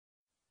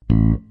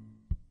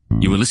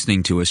You are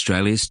listening to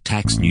Australia's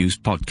tax news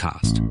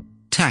podcast,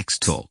 Tax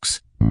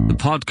Talks, the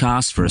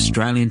podcast for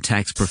Australian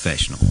tax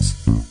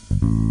professionals.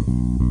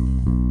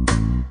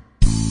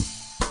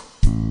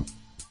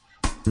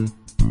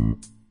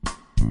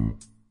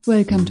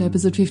 Welcome to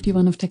episode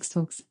 51 of Tax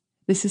Talks.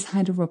 This is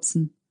Heide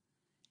Robson.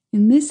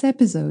 In this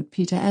episode,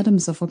 Peter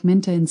Adams of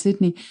Augmentor in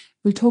Sydney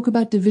will talk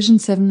about Division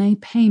 7A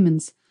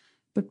payments.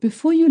 But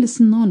before you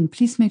listen on,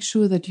 please make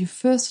sure that you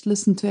first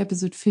listen to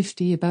episode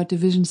 50 about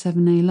Division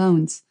 7A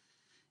loans.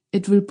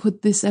 It will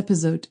put this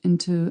episode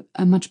into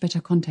a much better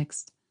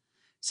context.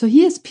 So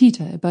here's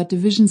Peter about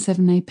Division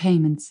 7A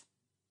payments.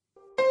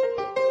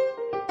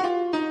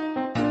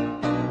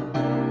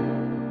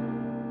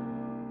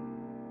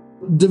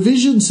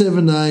 Division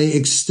 7A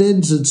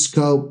extends its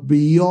scope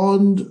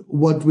beyond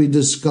what we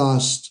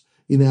discussed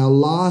in our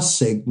last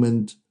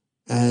segment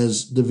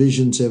as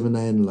Division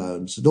 7A and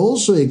loans. It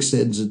also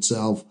extends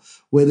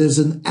itself where there's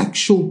an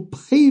actual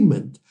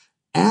payment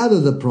out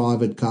of the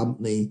private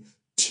company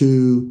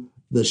to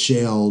the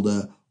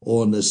shareholder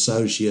or an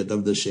associate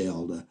of the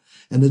shareholder.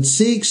 And it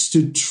seeks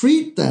to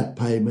treat that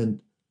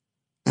payment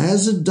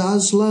as it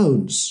does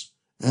loans,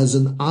 as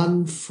an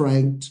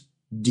unfranked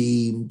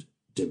deemed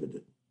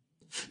dividend.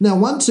 Now,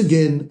 once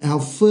again,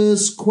 our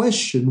first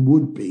question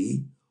would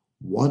be,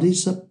 what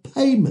is a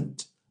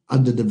payment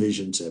under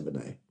Division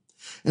 7A?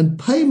 And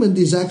payment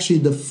is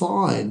actually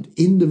defined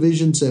in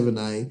Division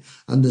 7A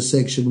under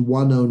Section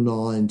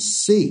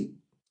 109C.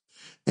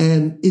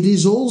 And it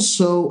is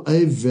also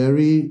a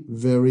very,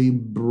 very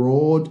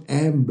broad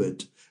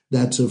ambit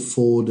that's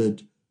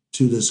afforded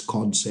to this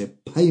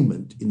concept,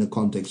 payment, in the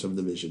context of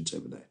Division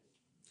 7A.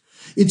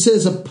 It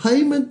says a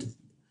payment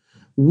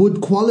would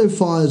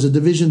qualify as a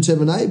Division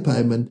 7A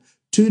payment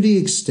to the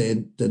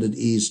extent that it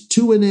is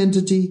to an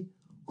entity,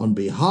 on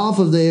behalf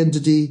of the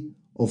entity,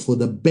 or for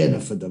the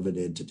benefit of an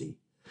entity.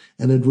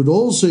 And it would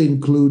also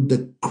include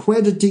the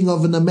crediting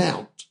of an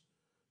amount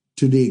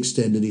to the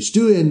extent it is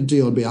to an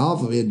entity, on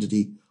behalf of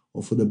entity,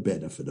 or for the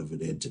benefit of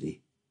an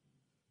entity.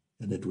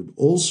 And it would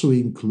also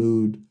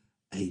include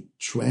a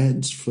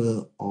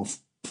transfer of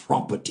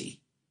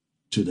property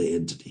to the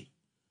entity.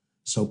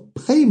 So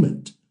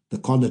payment, the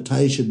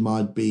connotation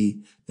might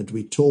be that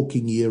we're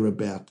talking here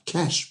about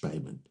cash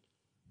payment,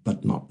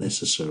 but not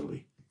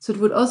necessarily. So it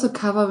would also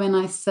cover when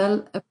I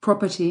sell a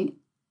property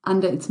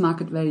under its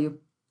market value.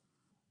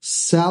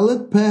 Sell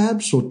it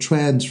perhaps, or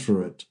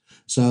transfer it.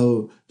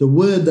 So the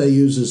word they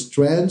use is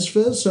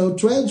transfer. So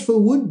transfer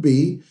would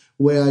be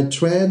where I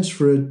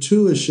transfer it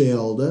to a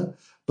shareholder,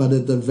 but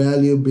at the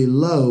value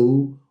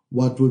below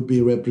what would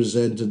be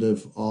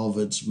representative of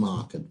its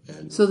market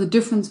value. So the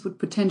difference would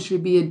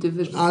potentially be a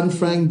dividend.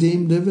 Unfranked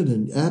deemed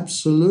dividend,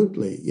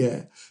 absolutely,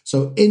 yeah.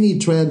 So any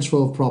transfer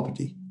of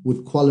property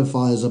would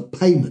qualify as a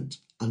payment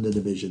under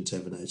Division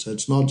 7A. So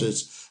it's not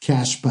just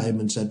cash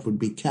payments that would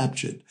be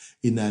captured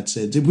in that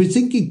sense. If we're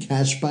thinking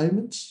cash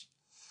payments,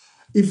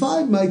 if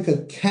I make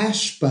a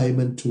cash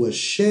payment to a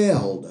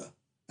shareholder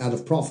out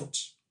of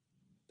profits,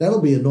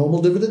 that'll be a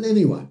normal dividend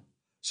anyway.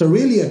 So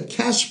really a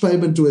cash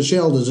payment to a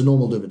shareholder is a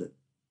normal dividend,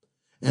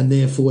 and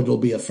therefore it'll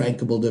be a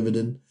frankable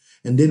dividend.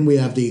 And then we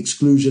have the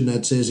exclusion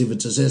that says if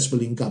it's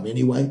assessable income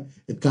anyway,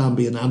 it can't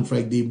be an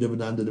unfranked deemed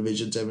dividend under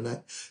Division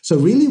 7A. So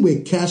really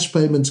where cash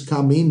payments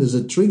come in as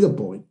a trigger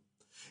point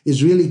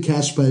is really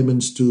cash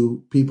payments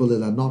to people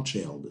that are not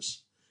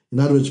shareholders. In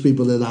other words,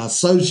 people that are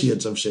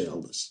associates of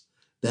shareholders.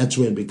 That's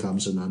where it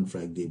becomes an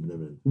unfranked deemed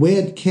dividend.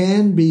 Where it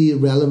can be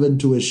relevant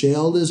to a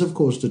shareholder is, of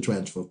course, the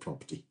transfer of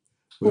property.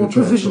 Or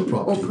provision of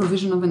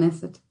an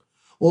asset.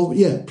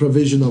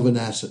 Provision of an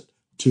asset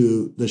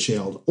to the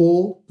shareholder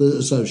or the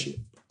associate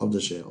of the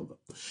shareholder.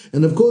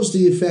 And, of course,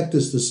 the effect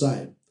is the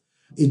same.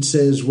 It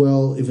says,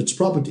 well, if it's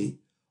property,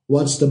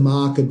 what's the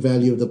market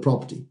value of the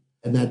property?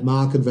 And that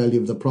market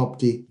value of the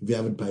property, if you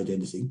haven't paid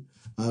anything,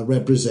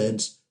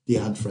 represents the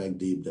unfranked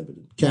deemed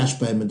dividend. Cash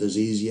payment is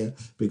easier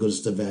because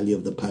it's the value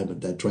of the payment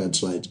that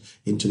translates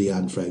into the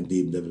unfranked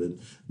deemed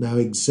dividend. Now,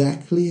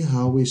 exactly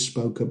how we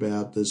spoke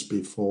about this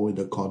before in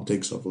the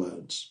context of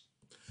loans.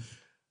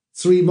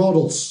 3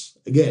 models,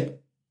 again.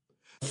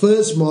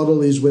 First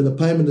model is where the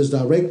payment is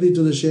directly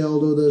to the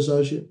shareholder or the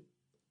associate.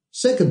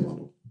 Second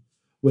model,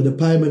 where the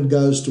payment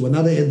goes to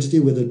another entity,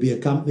 whether it be a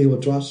company or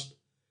trust,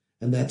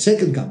 and that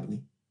second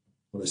company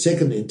or the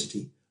second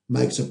entity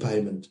makes a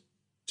payment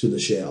to the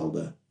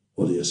shareholder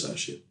or the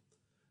associate.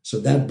 So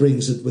that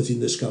brings it within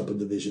the scope of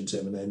Division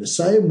 7A in the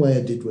same way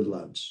it did with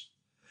loans.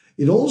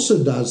 It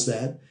also does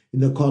that in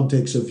the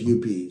context of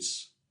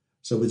UPs.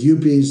 So with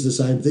UPs, the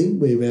same thing,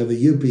 where we have a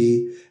UP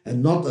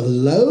and not a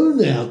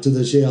loan out to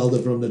the shareholder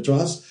from the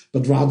trust,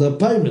 but rather a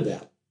payment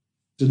out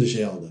to the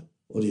shareholder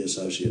or the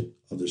associate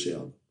of the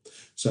shareholder.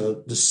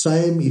 So the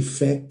same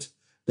effect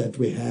that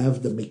we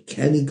have, the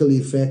mechanical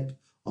effect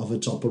of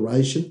its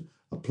operation,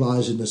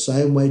 applies in the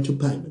same way to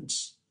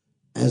payments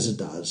as it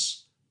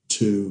does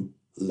to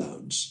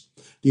loans.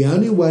 The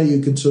only way you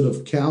can sort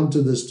of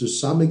counter this to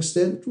some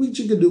extent, which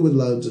you can do with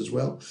loans as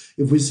well,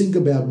 if we think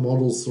about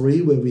Model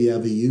 3 where we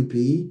have a UP,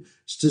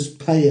 it's just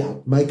pay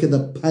out, make it a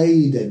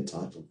paid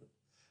entitlement.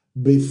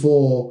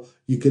 before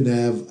you can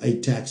have a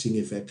taxing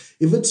effect.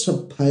 If it's a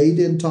paid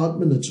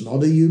entitlement, it's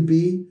not a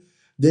UB,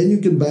 then you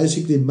can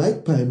basically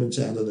make payments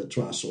out of the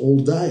trust all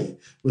day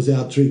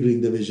without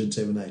triggering Division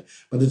 7A.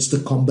 But it's the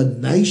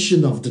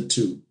combination of the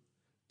two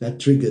that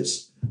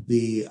triggers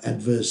the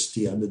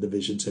adversity under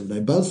Division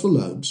 7A, both for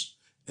loans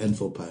and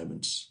for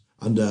payments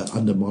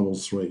under Model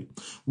 3.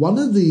 One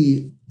of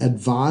the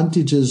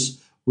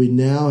advantages we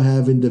now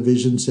have in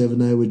Division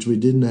 7A, which we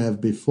didn't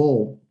have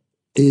before,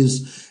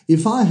 is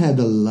if I had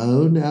a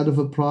loan out of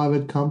a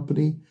private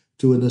company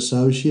to an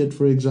associate,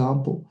 for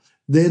example,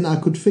 then I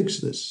could fix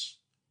this.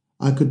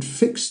 I could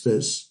fix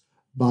this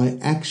by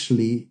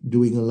actually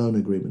doing a loan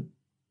agreement,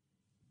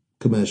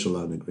 commercial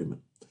loan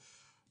agreement.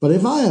 But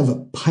if I have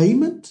a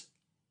payment,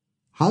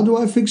 how do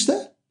I fix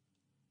that?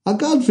 I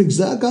can't fix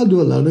that. I can't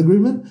do a loan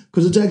agreement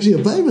because it's actually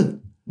a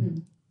payment.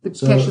 The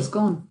cash is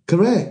gone.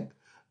 Correct.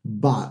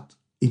 But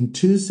in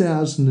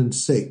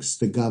 2006,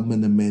 the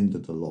government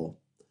amended the law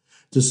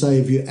to say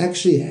if you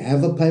actually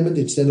have a payment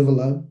instead of a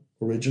loan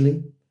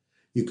originally,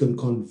 you can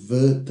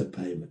convert the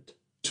payment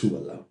to a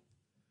loan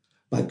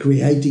by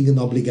creating an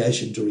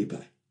obligation to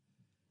repay.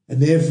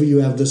 And therefore you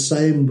have the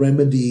same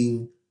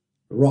remedying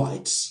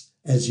rights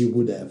as you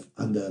would have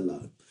under a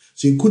loan.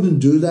 So you couldn't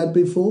do that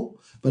before,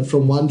 but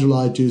from 1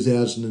 July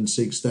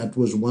 2006, that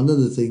was one of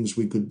the things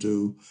we could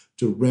do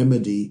to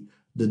remedy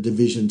the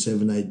Division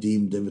 7A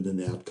deemed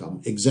dividend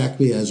outcome,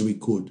 exactly as we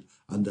could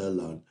under a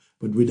loan.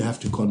 But we'd have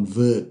to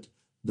convert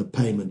the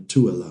payment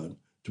to a loan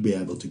to be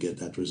able to get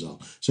that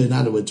result. So in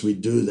other words, we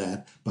do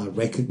that by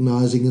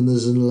recognizing it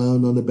as a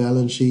loan on the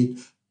balance sheet,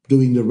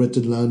 doing the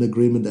written loan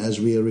agreement as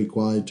we are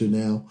required to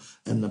now,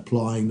 and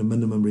applying the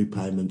minimum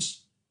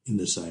repayments in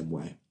the same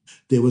way.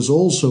 There was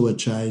also a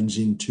change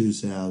in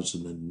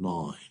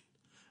 2009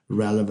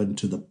 relevant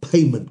to the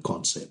payment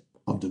concept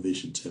of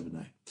Division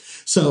 7A.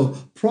 So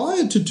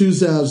prior to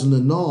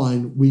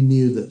 2009, we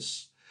knew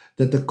this,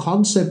 that the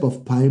concept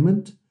of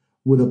payment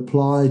would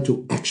apply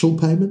to actual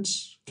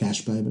payments,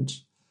 cash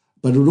payments,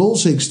 but it would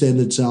also extend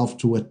itself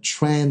to a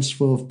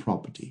transfer of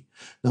property.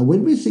 Now,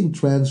 when we think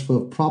transfer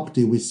of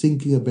property, we're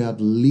thinking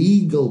about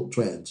legal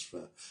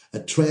transfer, a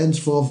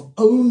transfer of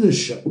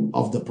ownership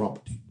of the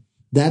property.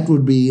 That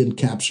would be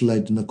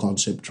encapsulated in the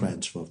concept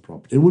transfer of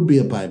property. It would be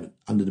a payment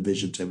under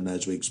Division 7A,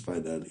 as we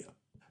explained earlier.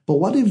 But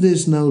what if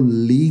there's no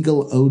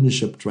legal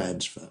ownership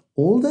transfer?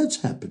 All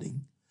that's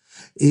happening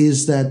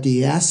is that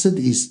the asset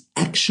is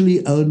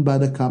actually owned by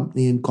the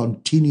company and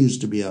continues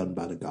to be owned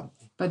by the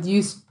company. But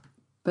used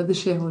by the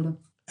shareholder.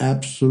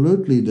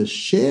 Absolutely. The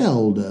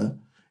shareholder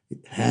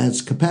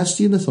has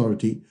capacity and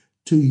authority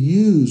to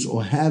use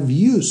or have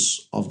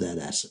use of that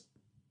asset.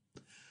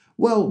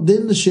 Well,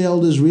 then the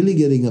shareholder is really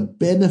getting a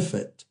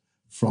benefit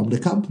from the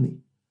company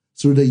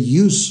through the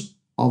use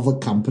of a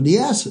company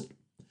asset.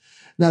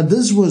 Now,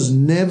 this was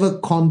never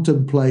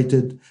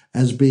contemplated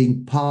as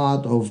being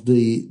part of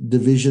the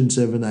Division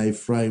 7A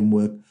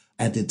framework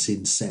at its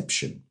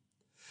inception.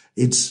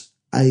 It's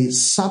a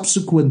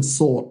subsequent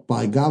thought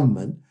by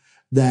government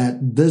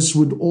that this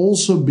would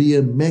also be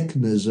a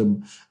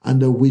mechanism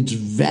under which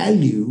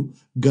value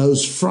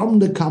goes from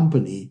the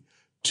company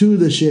to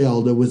the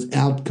shareholder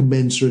without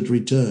commensurate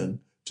return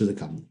to the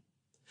company.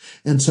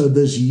 And so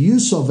this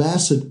use of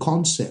asset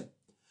concept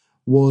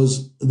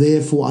was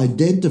therefore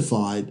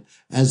identified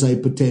as a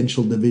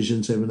potential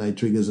Division 7A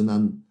triggers an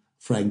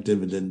unfranked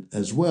dividend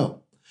as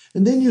well.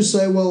 And then you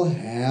say, well,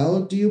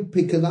 how do you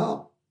pick it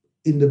up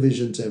in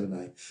Division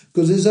 7A?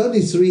 Because there's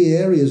only 3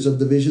 areas of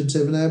Division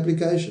 7A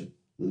application: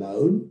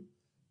 loan,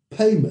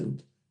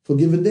 payment,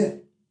 forgiven debt.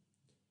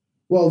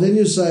 Well, then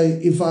you say,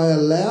 if I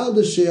allow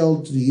the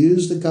shareholder to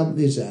use the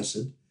company's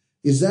asset,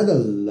 is that a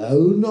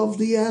loan of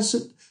the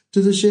asset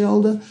to the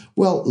shareholder?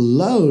 Well,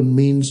 loan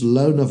means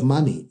loan of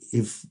money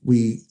if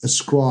we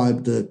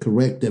ascribe the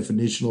correct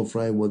definitional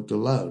framework to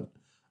loan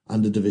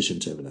under Division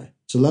 7A.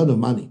 It's a loan of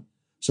money.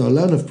 So a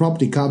loan of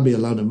property can't be a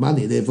loan of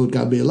money, therefore it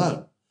can't be a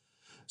loan.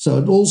 So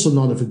it's also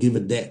not a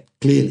forgiven debt,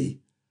 clearly.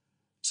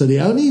 So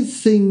the only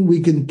thing we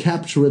can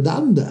capture it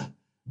under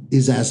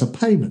is as a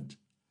payment.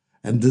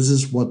 And this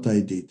is what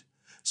they did.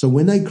 So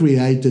when they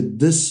created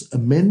this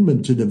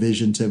amendment to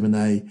Division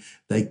 7A,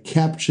 they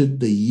captured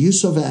the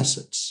use of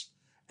assets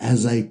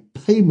as a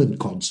payment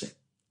concept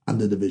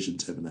under Division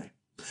 7A.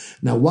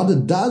 Now, what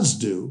it does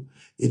do,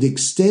 it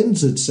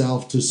extends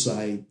itself to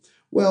say,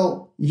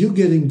 well, you're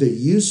getting the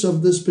use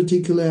of this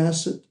particular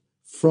asset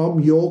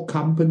from your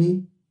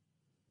company.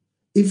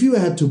 If you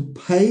had to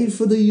pay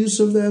for the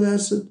use of that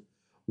asset,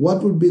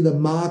 what would be the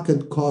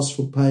market cost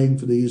for paying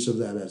for the use of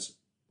that asset?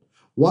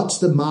 What's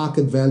the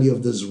market value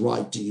of this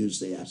right to use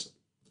the asset?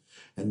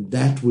 And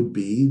that would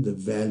be the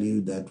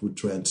value that would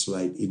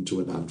translate into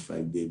an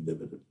unfranked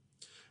dividend.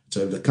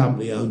 So if the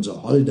company owns a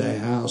holiday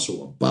house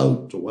or a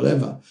boat or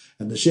whatever,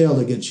 and the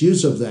shareholder gets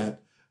use of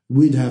that,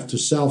 we'd have to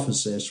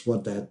self-assess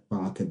what that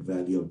market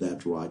value of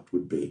that right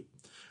would be.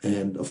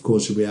 And of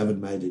course, if we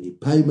haven't made any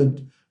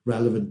payment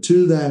relevant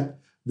to that,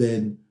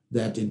 then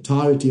that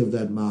entirety of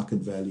that market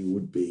value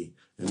would be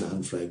an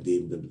unfranked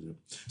dividend.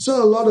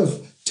 So a lot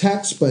of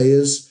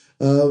taxpayers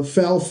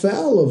fell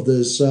foul of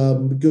this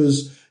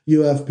because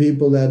you have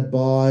people that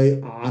buy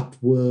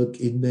artwork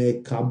in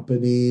their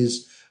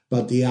companies,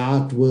 but the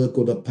artwork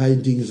or the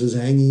paintings is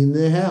hanging in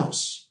their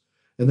house.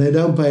 And they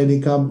don't pay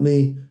any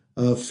company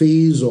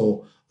fees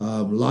or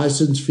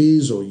license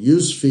fees or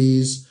use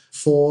fees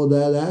for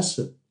that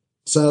asset.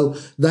 So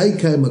they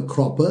came a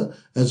cropper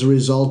as a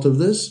result of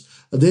this.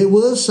 There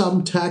were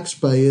some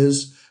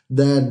taxpayers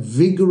that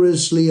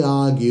vigorously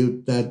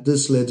argued that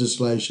this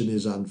legislation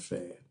is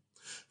unfair.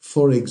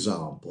 For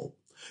example,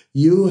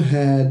 you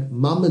had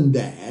mum and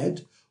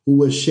dad who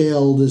were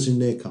shareholders in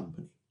their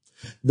company.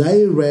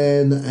 They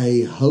ran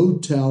a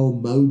hotel,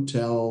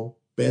 motel,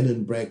 bed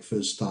and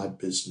breakfast type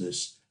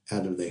business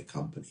out of their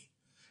company.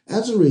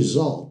 As a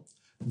result,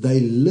 they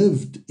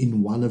lived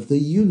in one of the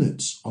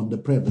units on the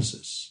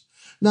premises.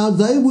 Now,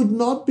 they would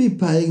not be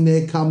paying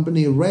their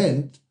company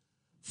rent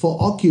for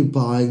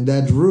occupying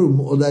that room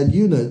or that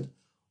unit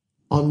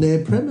on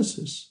their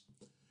premises.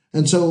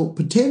 And so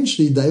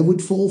potentially they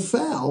would fall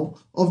foul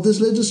of this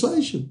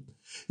legislation.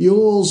 You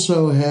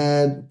also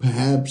had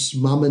perhaps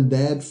mum and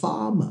dad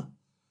farmer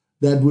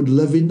that would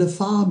live in the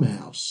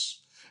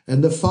farmhouse,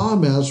 and the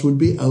farmhouse would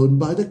be owned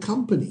by the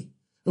company.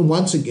 And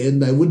once again,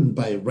 they wouldn't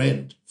pay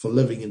rent for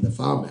living in the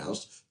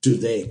farmhouse to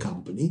their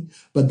company,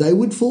 but they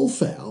would fall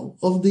foul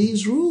of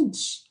these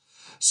rules.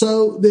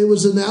 So there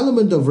was an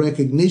element of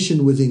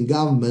recognition within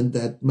government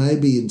that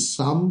maybe in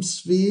some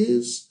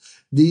spheres,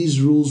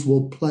 these rules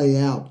will play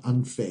out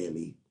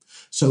unfairly.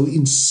 So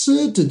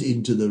inserted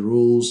into the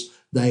rules,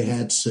 they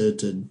had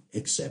certain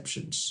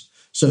exceptions.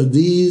 So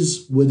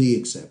these were the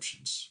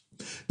exceptions.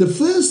 The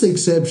first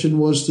exception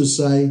was to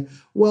say,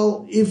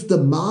 well, if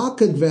the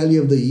market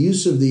value of the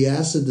use of the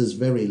asset is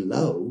very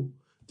low,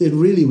 then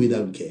really we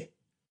don't care.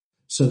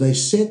 So they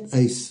set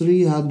a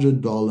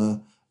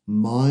 $300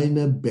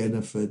 minor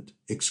benefit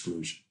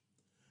exclusion.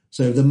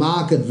 So if the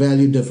market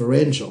value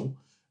differential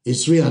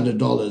is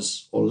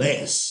 $300 or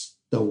less,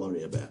 don't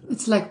worry about it.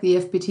 It's like the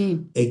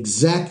FBT.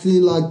 Exactly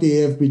like the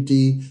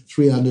FBT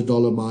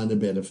 $300 minor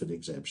benefit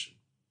exemption.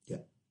 Yeah.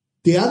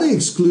 The other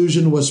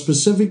exclusion was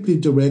specifically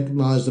to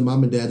recognize the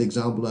mum and dad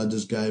example I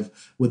just gave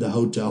with the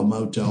hotel,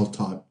 motel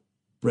type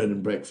bread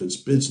and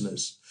breakfast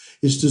business,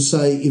 is to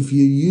say if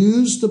you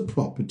use the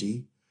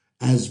property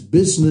as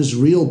business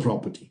real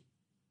property,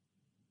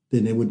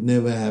 then there would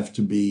never have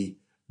to be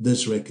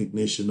this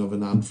recognition of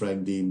an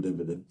unfranked deemed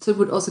dividend. So it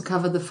would also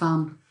cover the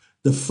farm.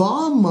 The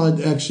farm might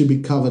actually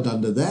be covered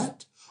under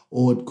that,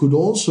 or it could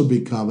also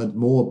be covered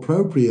more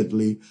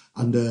appropriately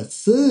under a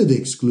third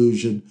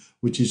exclusion,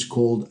 which is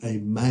called a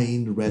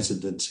main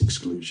residence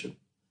exclusion.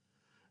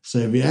 So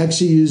if you're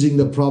actually using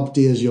the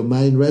property as your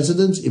main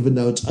residence, even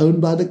though it's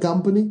owned by the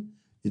company,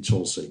 it's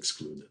also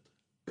excluded.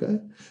 Okay?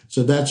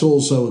 So that's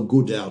also a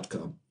good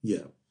outcome.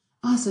 Yeah.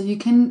 So you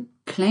can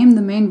claim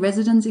the main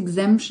residence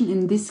exemption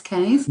in this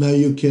case? No,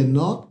 you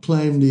cannot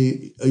claim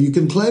you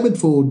can claim it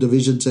for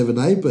Division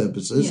 7A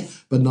purposes,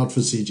 yes, but not for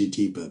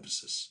CGT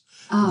purposes.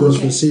 Because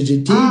for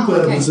CGT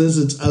purposes,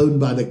 it's owned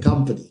by the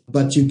company.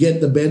 But you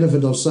get the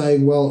benefit of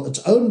saying, well, it's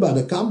owned by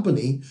the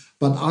company,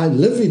 but I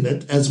live in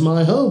it as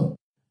my home.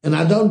 And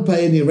I don't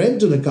pay any rent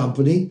to the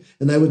company.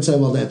 And they would say,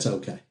 well, that's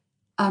okay.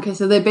 Okay,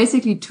 so there are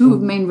basically two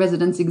main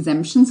residence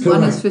exemptions. Correct.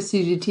 One is for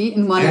CGT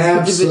and one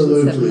is for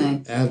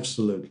Division 7A.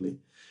 Absolutely.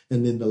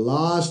 And then the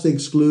last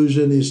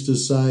exclusion is to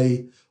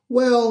say,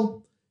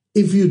 well,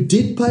 if you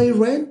did pay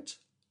rent,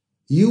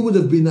 you would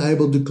have been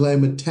able to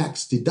claim a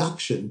tax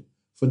deduction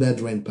for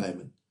that rent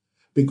payment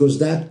because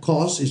that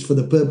cost is for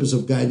the purpose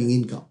of gaining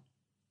income.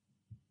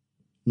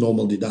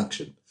 Normal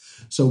deduction.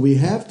 So we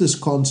have this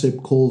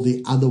concept called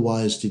the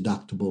otherwise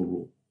deductible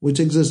rule, which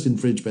exists in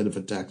fringe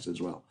benefit tax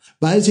as well.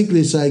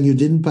 Basically saying you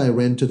didn't pay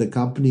rent to the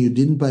company, you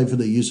didn't pay for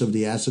the use of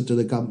the asset to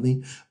the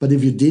company, but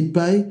if you did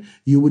pay,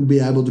 you would be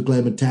able to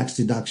claim a tax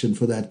deduction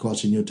for that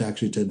cost in your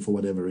tax return for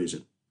whatever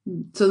reason.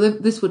 So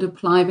this would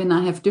apply when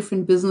I have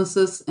different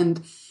businesses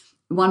and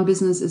one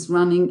business is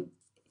running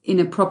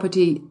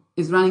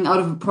out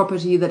of a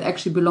property that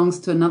actually belongs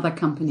to another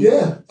company.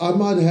 Yeah, I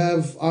might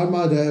have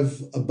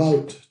a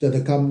boat that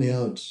a company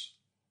owns,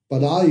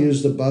 but I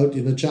use the boat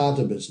in a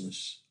charter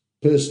business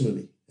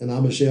personally. And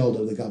I'm a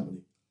shareholder of the company.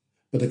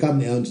 But the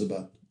company owns the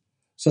boat.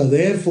 So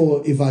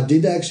therefore, if I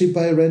did actually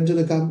pay rent to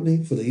the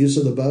company for the use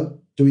of the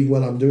boat, doing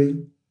what I'm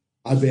doing,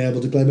 I'd be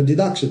able to claim a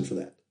deduction for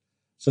that.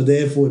 So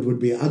therefore, it would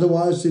be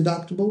otherwise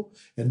deductible.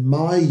 And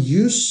my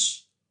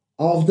use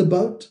of the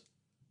boat,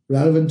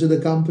 relevant to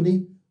the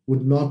company,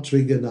 would not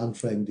trigger an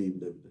unfranked deemed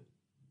dividend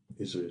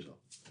as a result.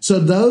 So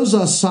those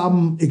are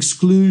some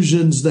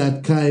exclusions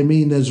that came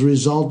in as a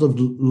result of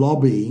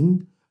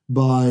lobbying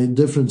by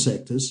different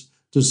sectors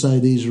to say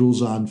these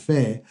rules are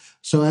unfair.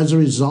 So as a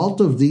result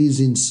of these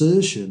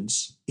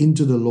insertions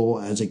into the law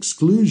as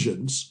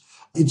exclusions,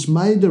 it's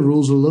made the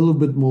rules a little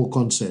bit more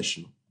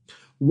concessional.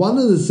 One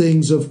of the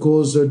things, of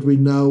course, that we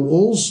know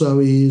also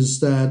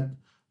is that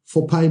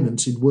for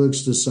payments, it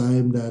works the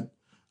same, that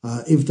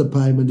if the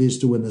payment is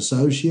to an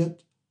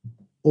associate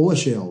or a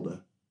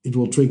shareholder, it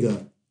will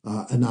trigger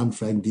an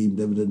unfranked deemed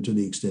dividend to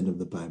the extent of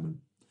the payment.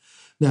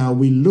 Now,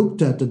 we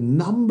looked at a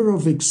number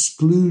of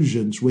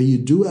exclusions where you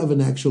do have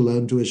an actual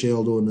loan to a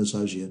shareholder or an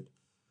associate.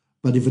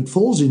 But if it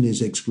falls in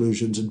these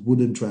exclusions, it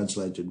wouldn't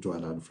translate into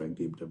an unfranked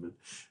deemed dividend.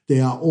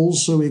 There are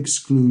also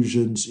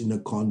exclusions in the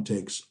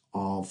context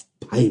of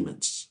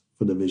payments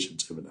for Division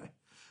 7A.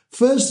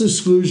 First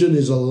exclusion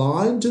is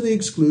aligned to the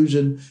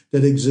exclusion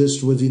that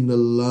exists within the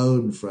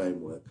loan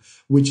framework,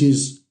 which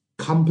is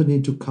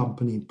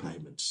company-to-company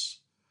payments.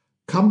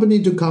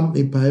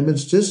 Company-to-company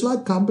payments, just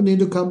like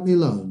company-to-company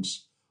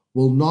loans,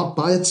 will not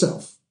by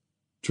itself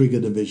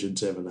trigger Division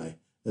 7A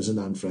as an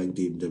unfranked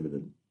deemed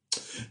dividend.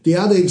 The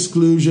other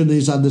exclusion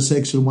is under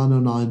Section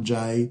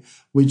 109J,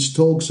 which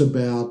talks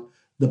about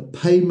the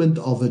payment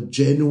of a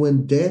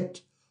genuine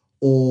debt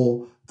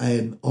or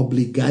an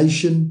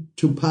obligation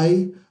to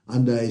pay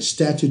under a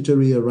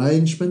statutory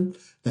arrangement,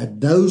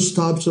 that those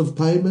types of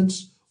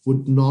payments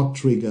would not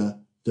trigger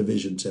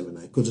Division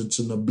 7A because it's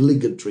an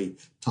obligatory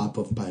type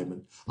of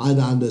payment,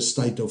 either under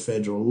state or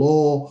federal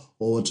law,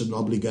 or it's an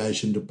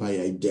obligation to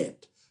pay a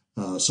debt.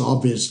 So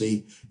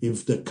obviously,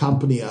 if the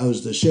company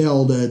owes the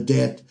shareholder a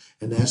debt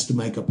and has to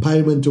make a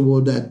payment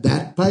toward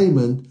that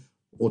payment,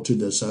 or to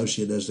the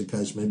associate as the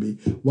case may be,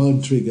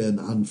 won't trigger an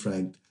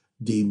unfranked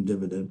deemed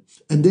dividend.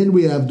 And then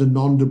we have the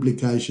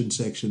non-duplication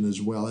section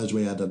as well, as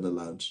we had under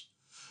loans.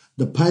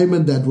 The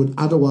payment that would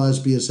otherwise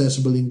be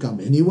assessable income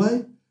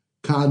anyway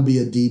can't be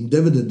a deemed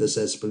dividend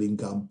assessable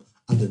income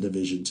under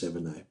Division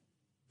 7A.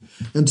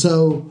 And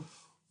so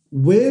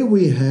where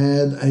we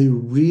had a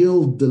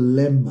real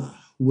dilemma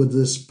with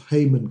this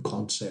payment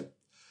concept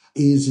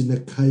is in the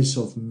case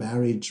of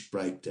marriage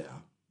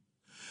breakdown.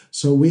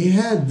 So we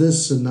had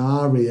this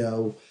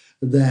scenario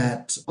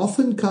that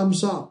often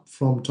comes up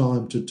from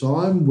time to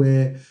time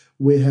where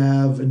we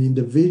have an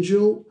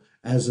individual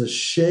as a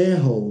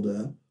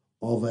shareholder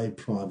of a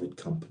private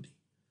company.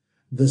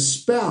 The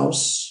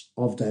spouse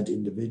of that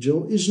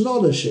individual is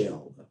not a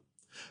shareholder,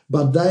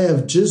 but they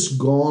have just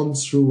gone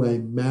through a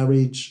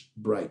marriage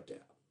breakdown.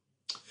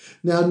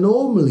 Now,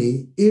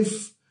 normally,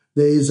 if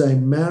there is a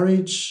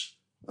marriage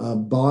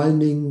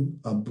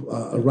binding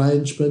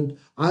arrangement,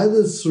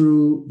 either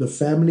through the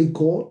family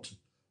court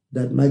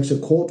that makes a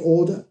court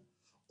order,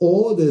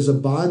 or there's a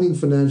binding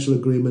financial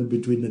agreement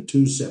between the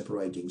two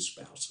separating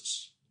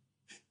spouses.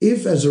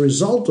 If, as a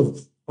result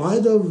of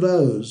either of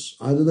those,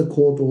 either the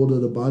court order or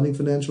the binding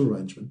financial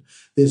arrangement,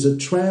 there's a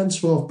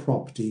transfer of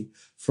property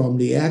from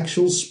the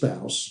actual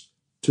spouse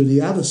to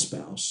the other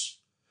spouse,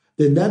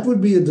 then that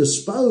would be a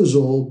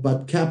disposal,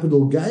 but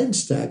capital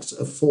gains tax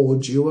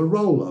affords you a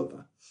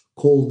rollover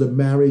called the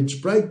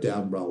marriage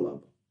breakdown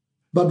rollover.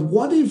 But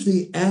what if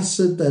the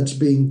asset that's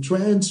being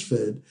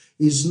transferred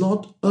is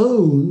not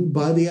owned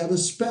by the other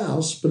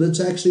spouse, but it's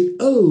actually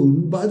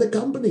owned by the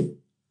company?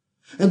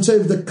 And so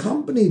if the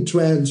company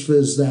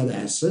transfers that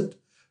asset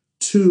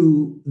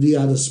to the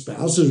other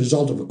spouse as a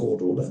result of a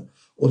court order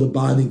or the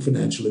binding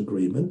financial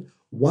agreement,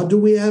 what do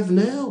we have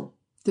now?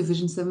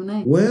 Division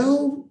 7A.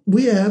 Well,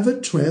 we have a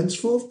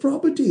transfer of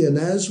property. And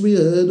as we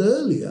heard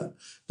earlier,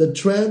 the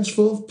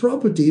transfer of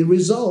property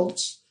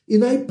results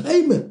in a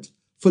payment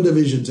for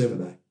Division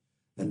 7A.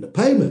 And the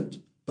payment,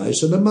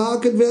 based on the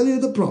market value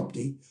of the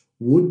property,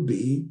 would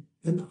be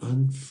an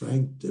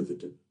unfranked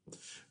dividend.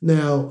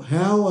 Now,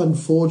 how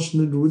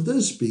unfortunate would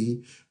this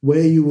be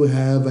where you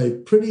have a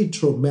pretty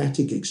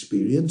traumatic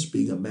experience,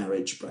 being a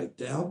marriage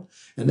breakdown,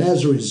 and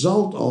as a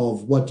result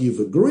of what you've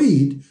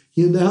agreed,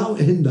 you now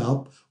end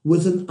up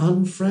with an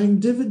unfranked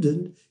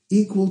dividend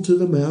equal to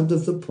the amount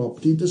of the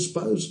property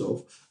disposed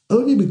of,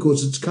 only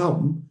because it's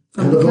come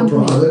out of a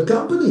private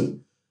company.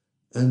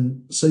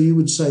 And so you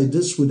would say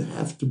this would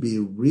have to be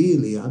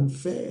really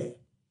unfair.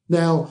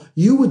 Now,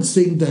 you would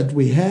think that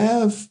we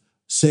have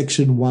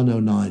Section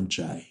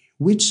 109J,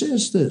 which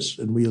says this,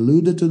 and we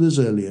alluded to this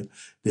earlier,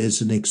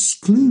 there's an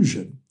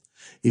exclusion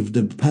if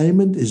the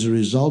payment is a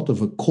result of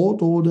a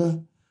court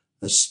order,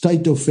 a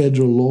state or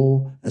federal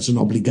law, as an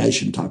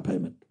obligation type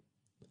payment.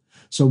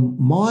 So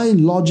my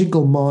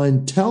logical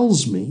mind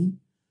tells me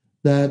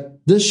that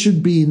this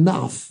should be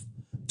enough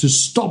to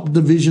stop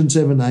Division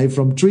 7A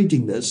from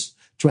treating this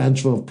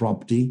transfer of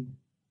property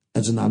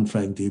as an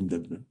unfranked deemed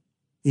dividend.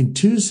 In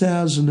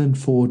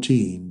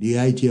 2014, the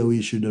ATO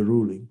issued a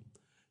ruling,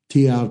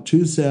 TR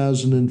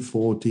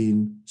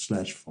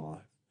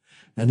 2014/5.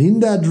 And in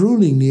that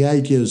ruling, the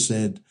ATO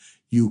said,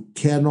 you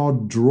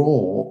cannot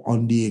draw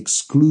on the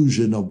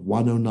exclusion of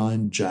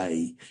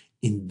 109J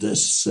in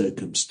this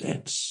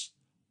circumstance.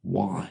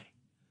 Why?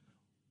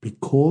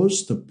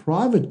 Because the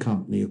private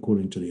company,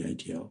 according to the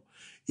ATO,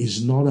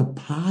 is not a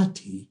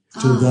party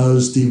to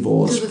those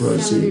divorce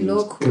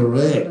proceedings.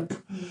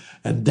 Correct.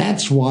 And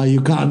that's why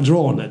you can't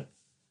draw on it,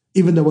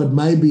 even though it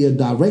may be a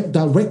direct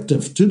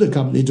directive to the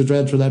company to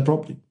transfer that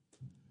property.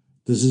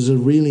 This is a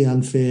really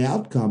unfair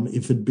outcome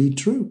if it be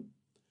true.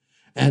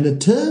 And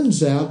it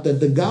turns out that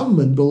the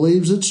government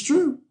believes it's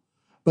true.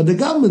 But the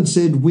government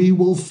said, we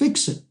will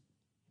fix it.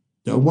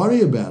 Don't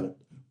worry about it.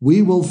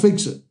 We will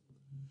fix it.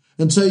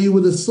 And so you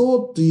would have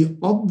thought the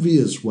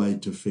obvious way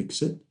to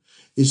fix it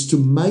is to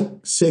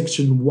make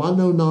Section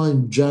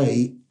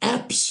 109J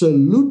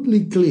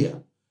absolutely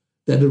clear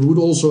that it would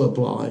also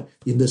apply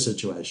in this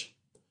situation.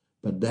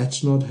 But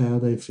that's not how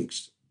they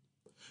fixed it.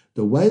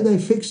 The way they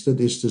fixed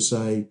it is to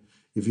say,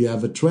 if you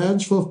have a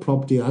transfer of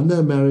property under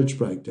a marriage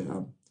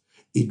breakdown,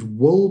 it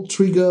will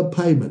trigger a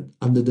payment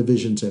under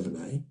Division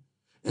 7A,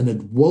 and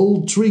it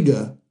will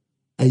trigger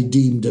a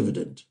deemed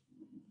dividend.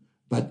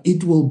 But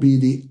it will be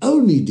the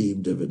only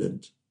deemed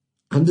dividend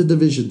under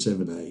Division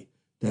 7A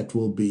that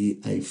will be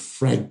a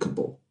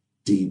frankable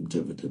deemed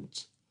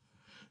dividend.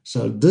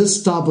 So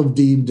this type of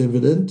deemed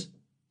dividend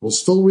will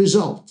still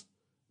result.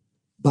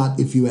 But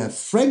if you have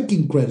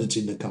franking credits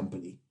in the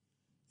company,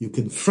 you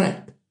can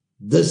frank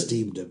this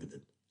deemed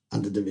dividend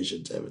under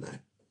Division 7A.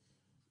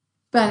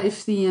 But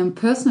if the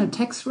personal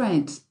tax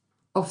rate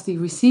of the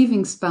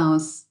receiving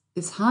spouse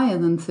is higher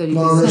than 30%...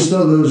 Well, they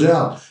still lose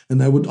out. And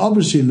they would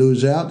obviously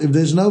lose out if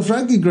there's no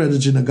franking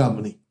credits in the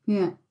company.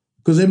 Yeah.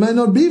 Because there may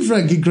not be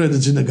franking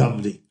credits in the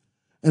company.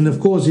 And of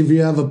course, if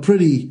you have a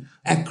pretty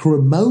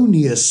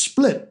acrimonious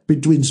split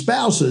between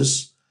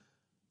spouses,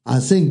 I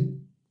think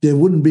there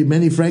wouldn't be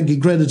many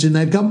franking credits in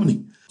that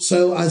company.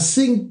 So I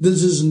think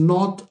this is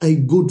not a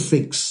good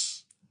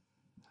fix.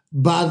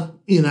 But,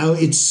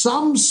 it's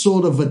some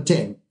sort of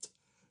attempt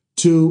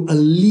to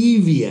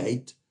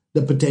alleviate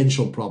the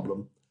potential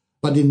problem.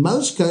 But in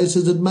most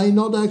cases, it may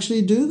not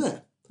actually do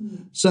that.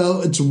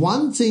 So it's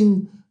one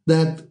thing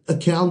that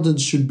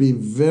accountants should be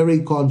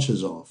very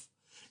conscious of.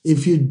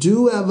 If you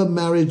do have a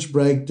marriage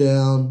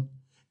breakdown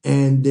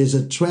and there's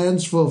a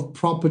transfer of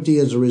property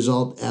as a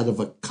result out of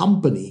a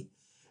company,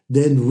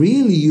 then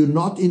really you're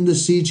not in the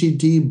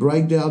CGT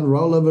breakdown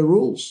rollover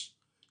rules.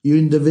 You're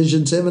in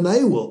Division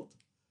 7A world,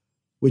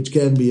 which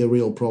can be a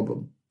real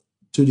problem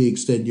to the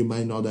extent you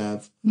may not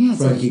have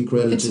franking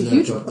credits in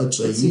that job. It's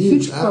a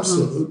huge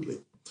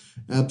problem.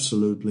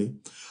 Absolutely.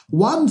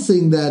 One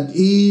thing that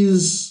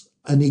is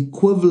an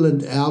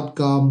equivalent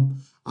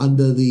outcome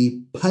under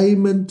the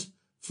payment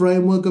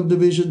framework of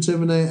Division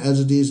 7A as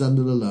it is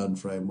under the loan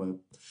framework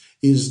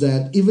is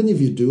that even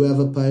if you do have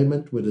a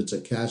payment, whether it's a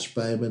cash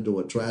payment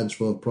or a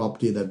transfer of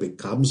property that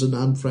becomes an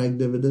unfranked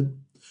dividend,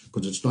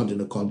 because it's not in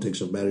the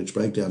context of marriage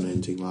breakdown or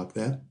anything like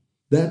that,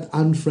 that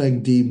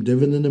unfranked deemed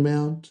dividend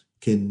amount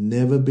can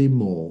never be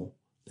more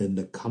than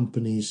the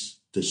company's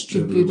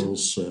distributable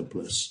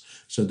surplus.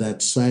 So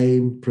that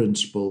same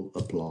principle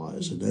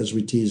applies. And as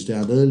we teased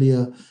out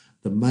earlier,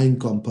 the main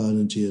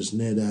component here is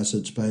net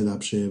assets paid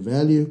up share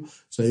value.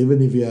 So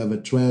even if you have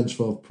a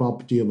transfer of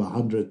property of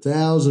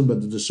 100,000,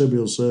 but the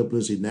distributable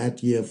surplus in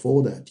that year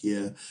for that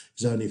year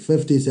is only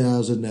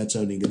 50,000, that's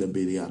only going to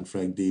be the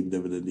unfranked deemed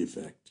dividend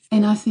effect.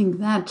 And I think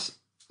that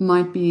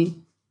might be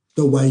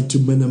the way to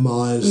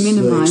minimize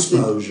the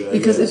exposure.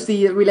 Because if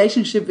the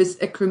relationship is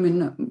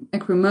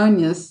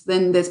acrimonious,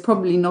 then there's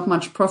probably not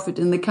much profit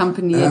in the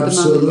company at the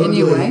moment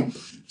anyway.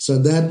 So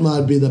that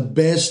might be the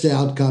best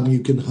outcome you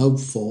can hope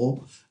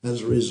for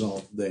as a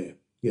result there.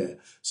 Yeah.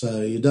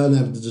 So you don't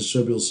have the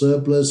distributable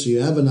surplus.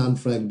 You have an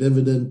unfranked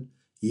dividend,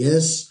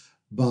 yes,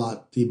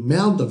 but the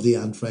amount of the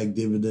unfranked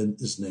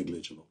dividend is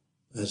negligible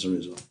as a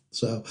result.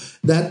 So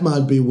that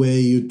might be where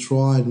you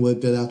try and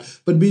work that out.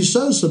 But be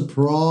so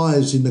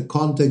surprised in the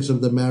context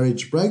of the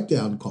marriage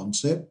breakdown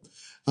concept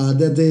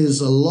that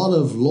there's a lot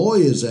of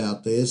lawyers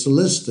out there,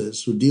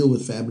 solicitors who deal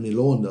with family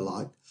law and the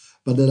like,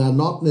 but that are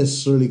not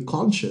necessarily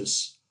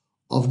conscious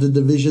of the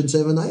Division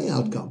 7A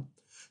outcome.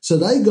 So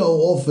they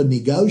go off and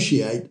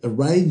negotiate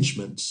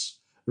arrangements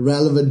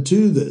relevant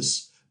to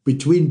this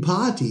between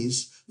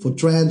parties for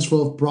transfer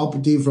of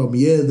property from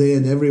here, there,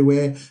 and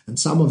everywhere, and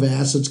some of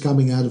assets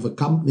coming out of a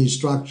company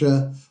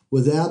structure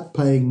without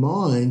paying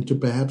mind to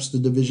perhaps the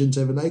Division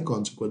 7A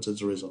consequence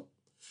as a result.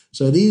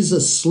 So it is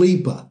a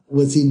sleeper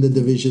within the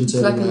Division 7A.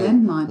 It's like a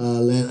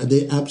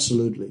landmine.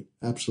 Absolutely,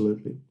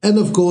 absolutely. And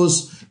of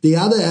course, the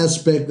other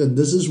aspect, and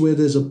this is where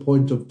there's a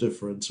point of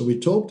difference. So we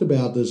talked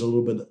about this a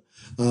little bit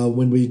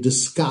when we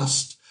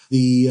discussed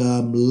the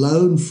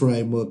loan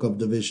framework of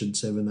Division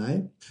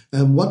 7A.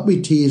 And what we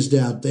teased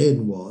out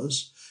then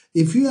was,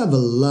 if you have a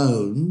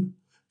loan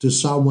to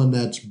someone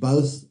that's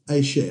both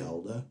a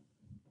shareholder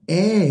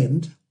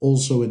and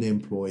also an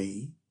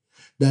employee,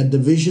 that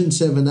Division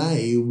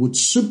 7A would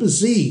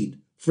supersede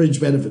fringe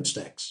benefits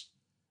tax.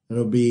 It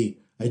would be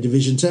a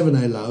Division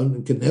 7A loan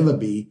and can never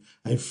be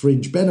a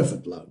fringe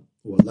benefit loan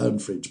or a loan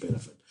fringe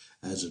benefit,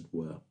 as it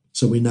were.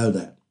 So we know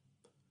that.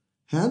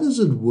 How does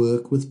it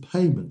work with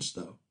payments,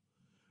 though,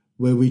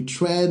 where we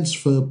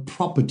transfer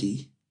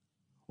property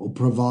or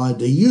provide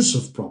the use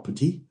of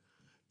property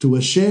to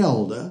a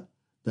shareholder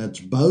that's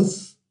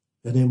both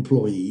an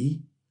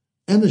employee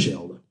and a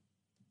shareholder?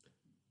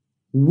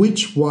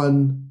 Which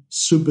one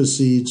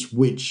supersedes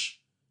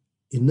which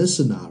in this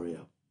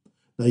scenario?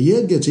 Now here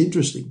it gets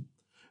interesting,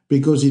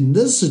 because in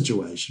this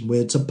situation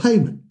where it's a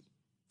payment,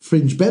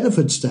 fringe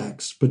benefits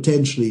tax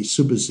potentially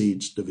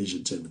supersedes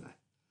Division 7A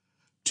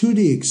to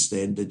the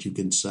extent that you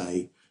can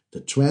say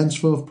the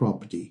transfer of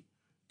property,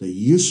 the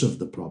use of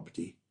the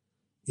property,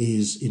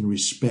 is in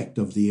respect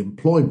of the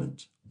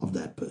employment of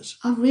that person.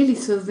 Oh, really?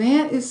 So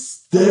there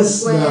is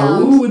this. Now,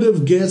 who would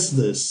have guessed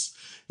this?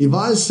 If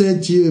I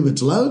said to you, if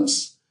it's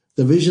loans,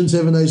 Division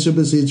 7A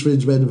supersedes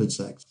fringe benefits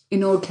tax.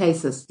 In all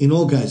cases. In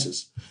all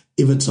cases.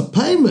 If it's a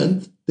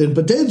payment, then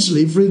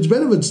potentially fringe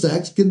benefits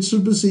tax can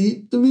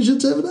supersede Division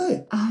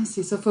 7A. I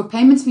see. So for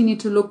payments, we need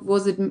to look,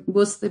 was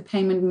the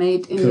payment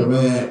made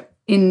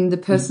in the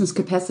person's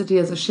capacity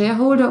as a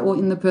shareholder or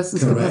in the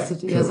person's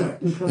capacity as an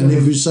employer? And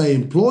if you say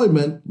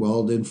employment,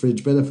 well, then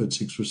fringe benefits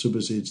tax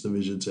supersedes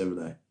Division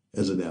 7A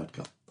as an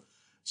outcome.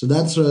 So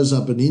that throws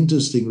up an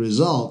interesting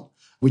result,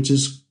 which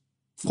is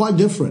quite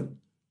different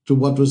to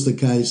what was the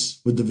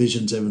case with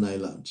Division 7A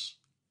loans.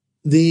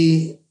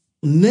 The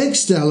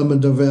next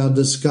element of our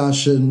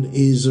discussion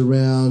is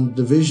around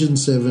Division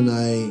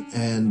 7A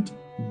and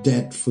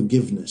debt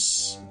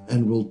forgiveness,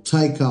 and we'll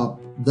take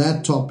up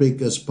that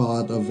topic as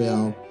part of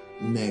our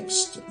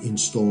next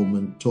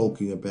installment,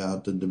 talking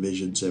about the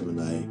Division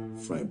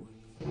 7A framework.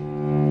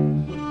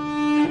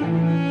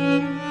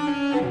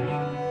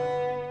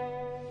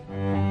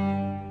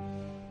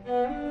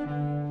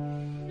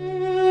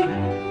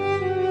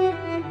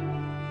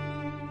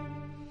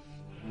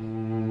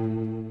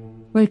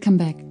 Welcome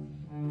back.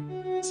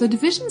 So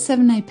Division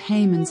 7A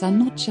payments are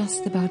not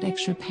just about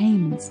actual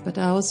payments, but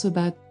are also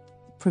about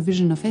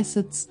provision of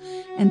assets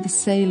and the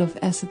sale of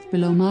assets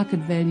below market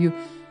value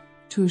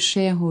to a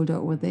shareholder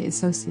or their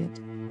associate.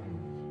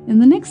 In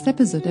the next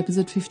episode,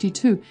 episode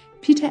 52,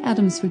 Peter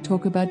Adams will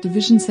talk about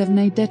Division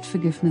 7A debt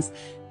forgiveness,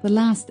 the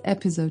last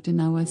episode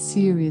in our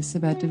series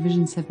about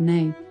Division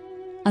 7A.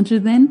 Until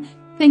then,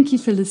 thank you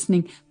for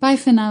listening. Bye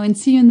for now and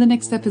see you in the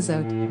next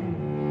episode.